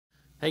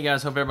Hey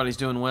guys, hope everybody's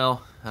doing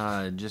well.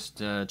 Just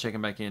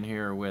checking back in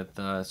here with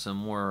some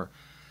more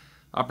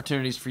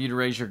opportunities for you to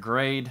raise your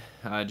grade.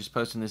 Just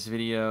posting this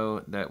video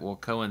that will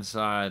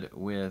coincide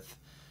with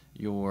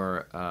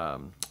your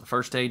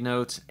first aid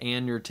notes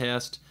and your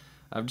test.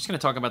 I'm just going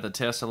to talk about the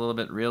test a little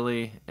bit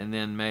really, and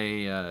then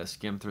may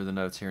skim through the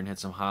notes here and hit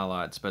some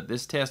highlights. But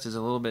this test is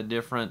a little bit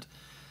different.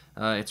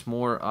 It's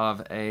more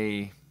of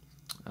a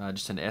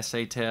just an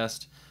essay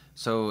test.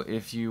 So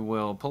if you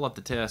will pull up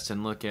the test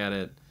and look at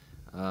it,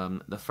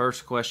 the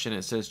first question,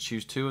 it says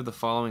choose two of the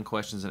following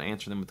questions and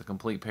answer them with a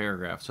complete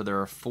paragraph. So there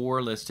are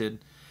four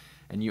listed,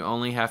 and you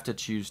only have to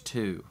choose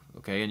two,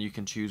 okay? And you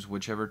can choose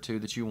whichever two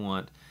that you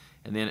want,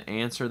 and then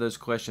answer those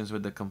questions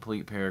with the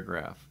complete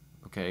paragraph,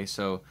 okay?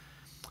 So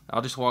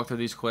I'll just walk through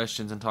these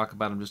questions and talk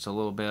about them just a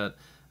little bit.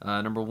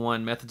 Number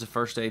one, methods of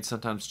first aid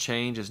sometimes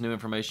change as new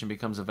information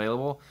becomes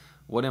available.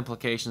 What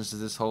implications does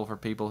this hold for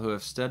people who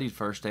have studied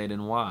first aid,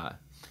 and why?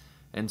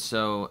 And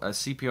so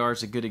CPR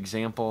is a good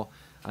example.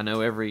 I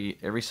know every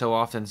so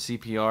often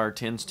CPR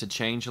tends to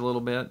change a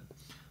little bit.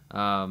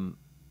 And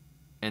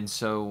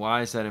so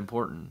why is that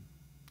important?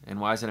 And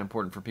why is that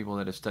important for people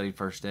that have studied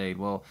first aid?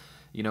 Well,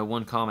 you know,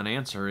 one common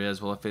answer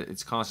is, well, if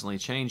it's constantly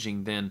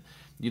changing, then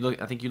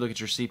I think you look at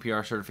your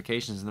CPR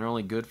certifications and they're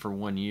only good for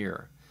 1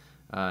 year.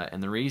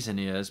 And the reason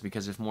is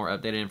because if more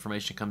updated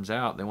information comes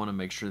out, they want to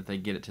make sure that they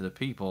get it to the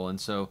people.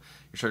 And so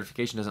your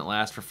certification doesn't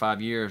last for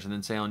 5 years, and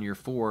then say on year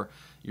 4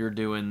 you're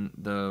doing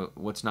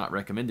what's not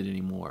recommended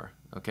anymore.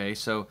 Okay,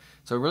 so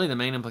really the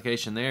main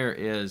implication there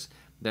is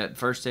that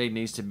first aid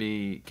needs to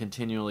be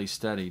continually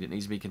studied. It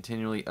needs to be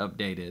continually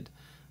updated.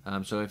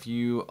 So if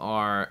you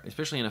are,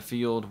 especially in a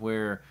field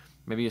where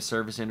maybe a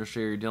service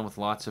industry or you're dealing with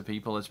lots of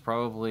people, it's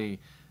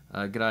probably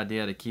a good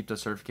idea to keep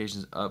those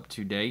certifications up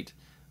to date,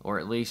 or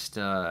at least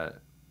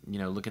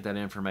look at that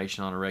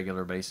information on a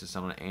regular basis,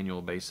 on an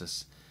annual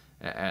basis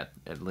at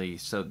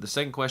least. So the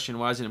second question,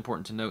 why is it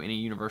important to know any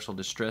universal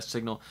distress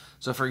signal?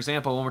 So for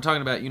example, when we're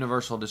talking about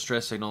universal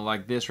distress signal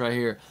like this right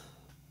here,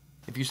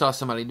 if you saw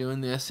somebody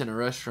doing this in a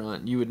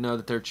restaurant, you would know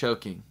that they're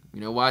choking.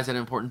 You know, why is that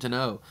important to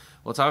know?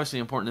 Well, it's obviously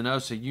important to know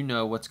so you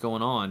know what's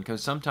going on,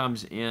 because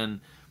sometimes in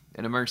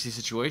an emergency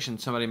situation,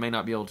 somebody may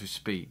not be able to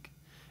speak.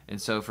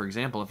 And so, for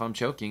example, if I'm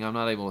choking, I'm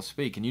not able to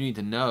speak, and you need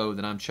to know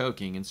that I'm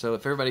choking. And so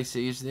if everybody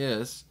sees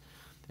this,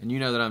 and you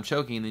know that I'm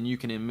choking, then you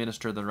can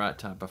administer the right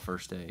type of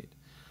first aid.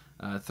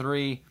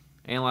 3,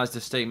 analyze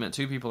the statement,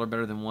 two people are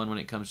better than one when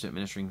it comes to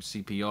administering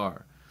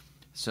CPR.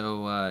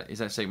 So is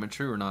that statement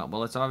true or not?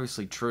 Well, it's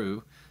obviously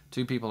true.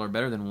 Two people are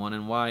better than one,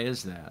 and why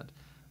is that?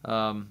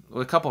 Well,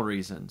 a couple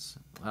reasons.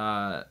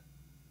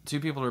 Two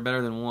people are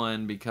better than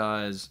one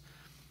because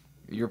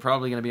you're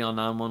probably going to be on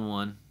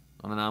 911,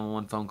 on a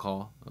 911 phone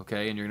call,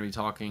 okay, and you're going to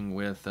be talking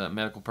with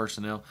medical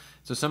personnel.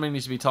 So somebody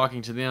needs to be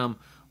talking to them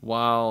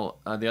while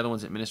the other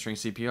one's administering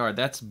CPR.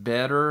 That's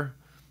better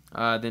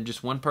than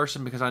just one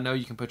person, because I know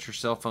you can put your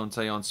cell phone,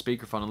 say, on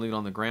speakerphone and leave it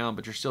on the ground,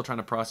 but you're still trying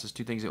to process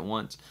two things at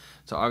once.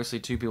 So obviously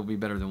two people will be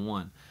better than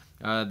one.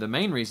 The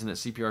main reason that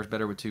CPR is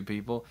better with two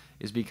people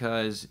is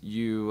because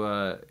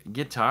you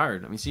get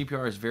tired. I mean,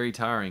 CPR is very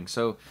tiring.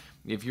 So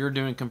if you're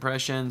doing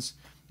compressions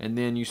and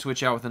then you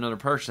switch out with another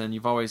person,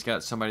 you've always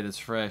got somebody that's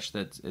fresh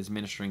that is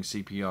administering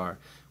CPR,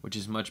 which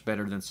is much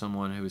better than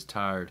someone who is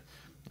tired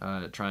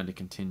trying to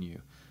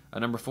continue.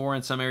 Number 4,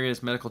 in some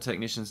areas, medical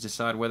technicians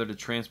decide whether to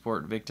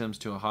transport victims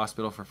to a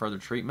hospital for further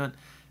treatment,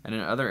 and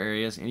in other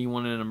areas,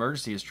 anyone in an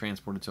emergency is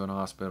transported to a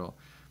hospital.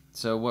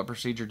 So what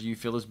procedure do you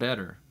feel is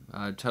better?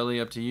 Totally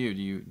up to you.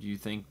 Do you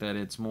think that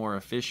it's more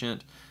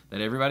efficient that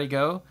everybody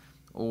go,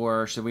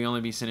 or should we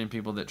only be sending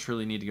people that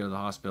truly need to go to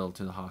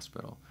the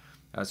hospital?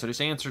 So just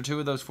answer 2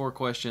 of those 4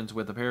 questions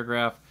with a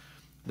paragraph.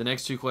 The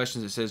next 2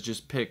 questions, it says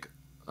just pick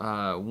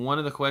one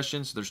of the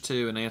questions, so there's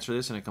 2, and answer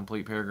this in a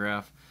complete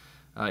paragraph.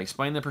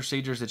 Explain the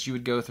procedures that you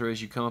would go through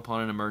as you come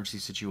upon an emergency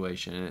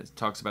situation. And it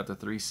talks about the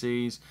 3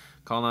 C's,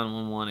 call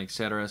 911,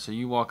 etc. So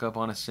you walk up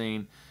on a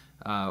scene,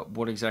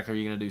 what exactly are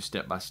you going to do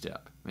step by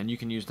step? And you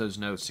can use those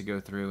notes to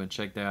go through and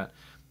check that.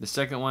 The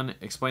second one,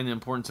 explain the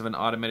importance of an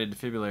automated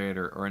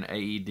defibrillator or an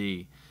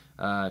AED.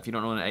 If you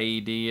don't know what an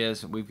AED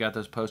is, we've got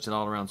those posted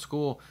all around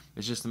school.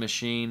 It's just a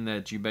machine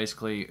that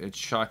it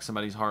shocks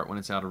somebody's heart when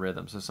it's out of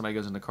rhythm. So if somebody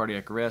goes into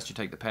cardiac arrest, you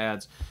take the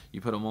pads, you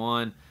put them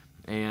on,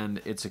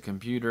 and it's a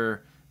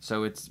computer.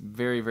 So it's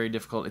very, very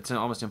difficult. It's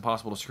almost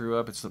impossible to screw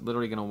up. It's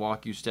literally going to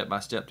walk you step by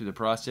step through the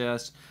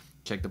process.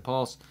 Check the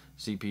pulse,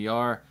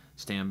 CPR,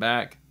 stand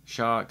back,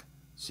 shock,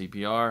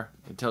 CPR.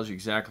 It tells you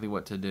exactly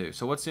what to do.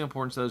 So what's the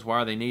importance of those? Why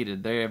are they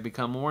needed? They have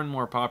become more and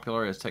more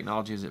popular as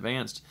technology has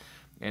advanced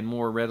and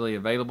more readily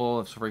available.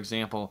 If, for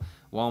example,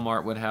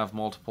 Walmart would have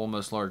multiple,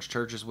 most large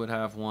churches would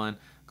have one,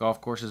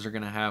 golf courses are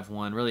going to have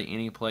one. Really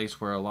any place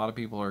where a lot of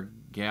people are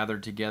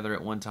gathered together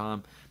at one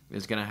time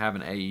is going to have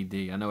an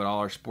AED. I know at all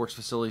our sports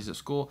facilities at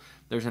school,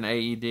 there's an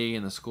AED.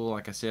 In the school,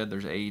 like I said,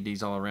 there's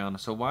AEDs all around.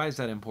 So why is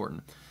that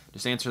important?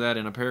 Just answer that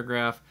in a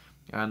paragraph.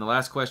 And the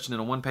last question, in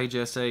a 1-page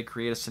essay,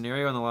 create a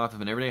scenario in the life of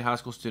an everyday high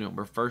school student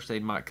where first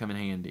aid might come in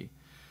handy.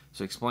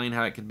 So explain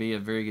how it could be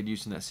of very good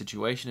use in that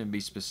situation and be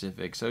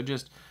specific. So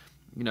just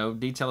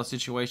detail a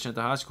situation at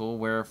the high school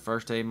where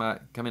first aid might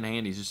come in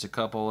handy. It's just a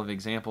couple of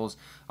examples.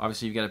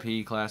 Obviously, you've got a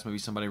PE class. Maybe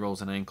somebody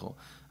rolls an ankle.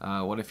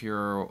 What if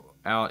you're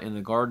out in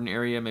the garden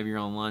area? Maybe you're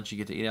on lunch. You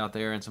get to eat out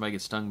there, and somebody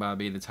gets stung by a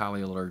bee that's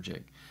highly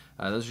allergic.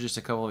 Those are just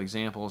a couple of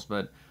examples,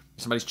 but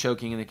somebody's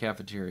choking in the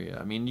cafeteria.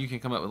 I mean, you can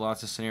come up with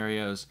lots of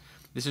scenarios.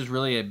 This is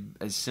really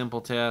a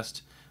simple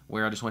test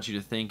where I just want you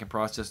to think and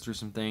process through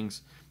some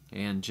things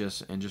and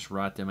just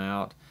write them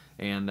out.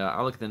 And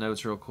I'll look at the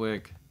notes real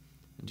quick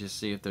and just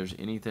see if there's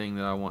anything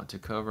that I want to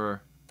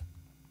cover.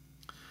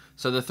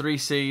 So the 3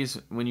 C's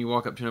when you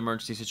walk up to an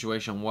emergency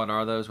situation, what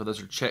are those? Well,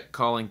 those are check,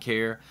 call, and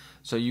care.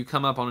 So you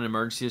come up on an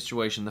emergency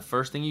situation, the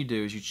first thing you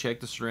do is you check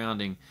the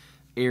surrounding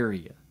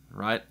area,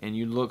 right? And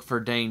you look for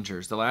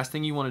dangers. The last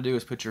thing you want to do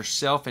is put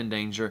yourself in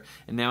danger,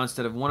 and now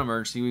instead of 1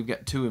 emergency, we've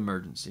got 2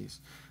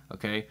 emergencies.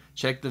 Okay,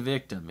 check the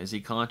victim. Is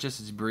he conscious?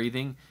 Is he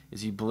breathing?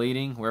 Is he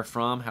bleeding? Where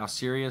from? How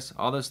serious?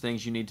 All those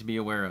things you need to be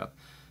aware of.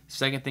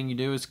 Second thing you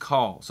do is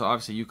call. So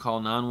obviously you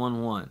call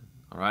 911,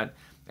 all right?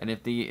 And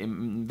if the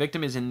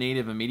victim is in need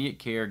of immediate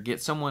care,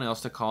 get someone else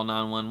to call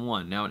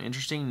 911. Now, an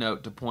interesting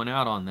note to point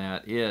out on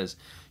that is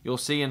you'll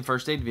see in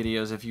first aid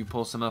videos, if you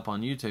pull some up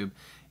on YouTube,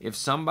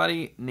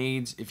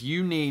 if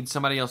you need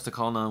somebody else to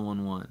call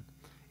 911,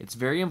 it's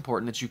very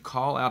important that you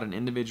call out an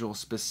individual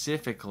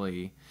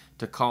specifically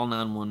to call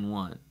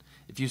 911.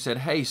 If you said,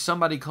 hey,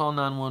 somebody call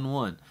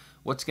 911,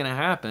 what's going to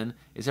happen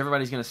is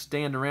everybody's going to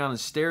stand around and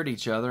stare at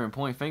each other and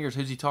point fingers.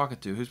 Who's he talking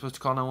to? Who's supposed to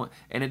call 911?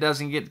 And it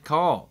doesn't get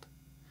called.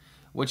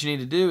 What you need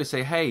to do is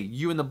say, hey,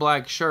 you in the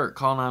black shirt,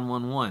 call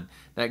 911.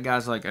 That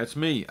guy's like, that's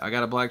me. I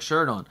got a black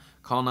shirt on.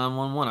 Call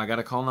 911. I got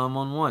to call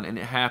 911. And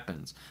it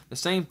happens. The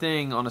same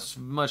thing on a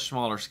much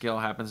smaller scale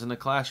happens in the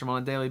classroom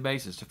on a daily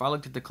basis. If I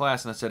looked at the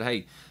class and I said,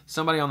 hey,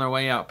 somebody on their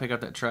way out, pick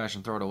up that trash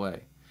and throw it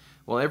away.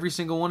 Well, every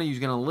single one of you is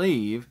going to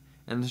leave,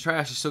 and the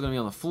trash is still going to be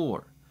on the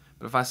floor.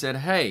 But if I said,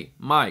 hey,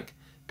 Mike,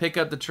 pick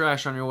up the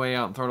trash on your way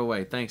out and throw it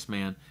away. Thanks,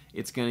 man.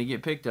 It's going to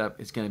get picked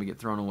up. It's going to get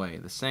thrown away.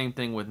 The same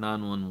thing with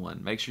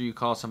 911. Make sure you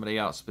call somebody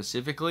out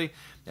specifically,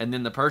 and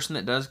then the person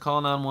that does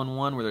call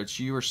 911, whether it's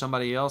you or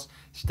somebody else,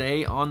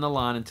 stay on the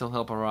line until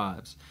help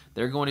arrives.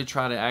 They're going to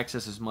try to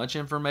access as much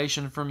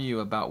information from you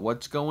about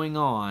what's going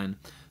on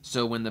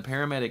so when the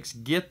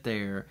paramedics get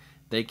there,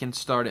 they can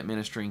start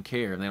administering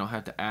care. They don't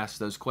have to ask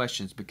those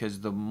questions,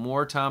 because the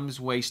more time is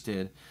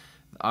wasted,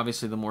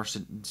 obviously the more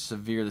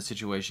severe the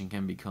situation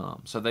can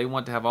become. So they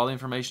want to have all the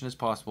information as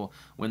possible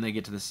when they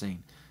get to the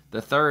scene.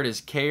 The third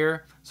is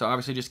care. So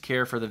obviously just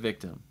care for the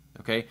victim.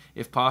 Okay?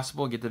 If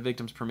possible, get the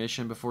victim's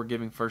permission before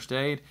giving first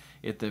aid.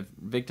 If the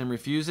victim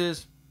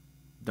refuses,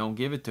 don't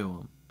give it to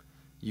them.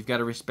 You've got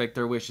to respect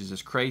their wishes,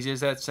 as crazy as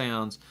that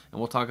sounds, and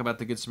we'll talk about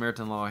the Good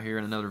Samaritan law here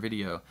in another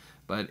video.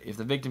 But if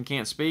the victim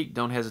can't speak,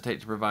 don't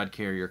hesitate to provide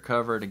care. You're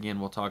covered. Again,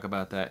 we'll talk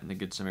about that in the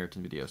Good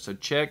Samaritan video. So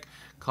check,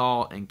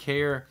 call, and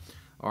care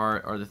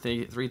are the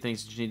 3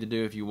 things that you need to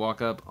do if you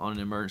walk up on an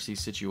emergency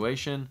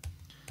situation.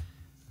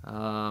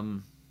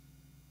 And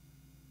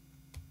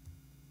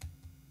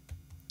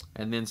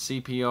then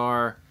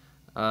CPR,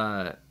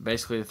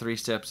 basically the 3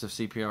 steps of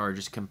CPR are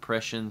just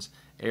compressions,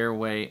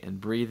 airway, and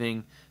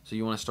breathing. So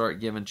you want to start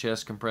giving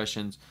chest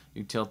compressions.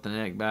 You tilt the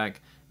neck back,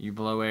 you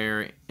blow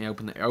air,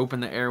 open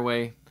the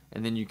airway,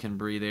 and then you can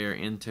breathe air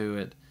into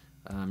it.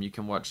 You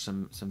can watch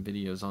some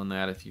videos on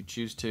that if you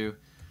choose to.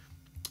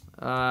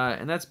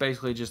 And that's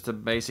basically just the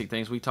basic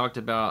things. We talked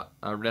about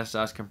rest,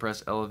 ice,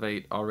 compress,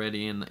 elevate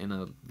already in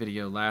a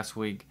video last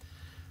week.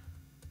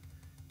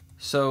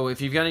 So if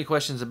you've got any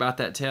questions about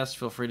that test,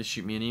 feel free to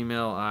shoot me an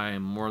email. I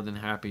am more than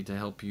happy to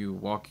help you,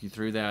 walk you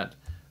through that.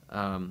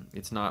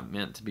 It's not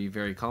meant to be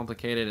very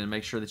complicated, and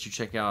make sure that you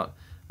check out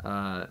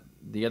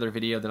the other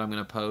video that I'm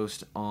going to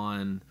post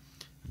on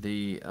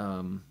the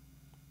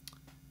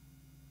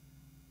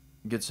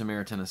Good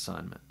Samaritan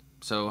assignment.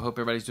 So I hope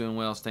everybody's doing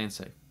well, staying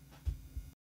safe.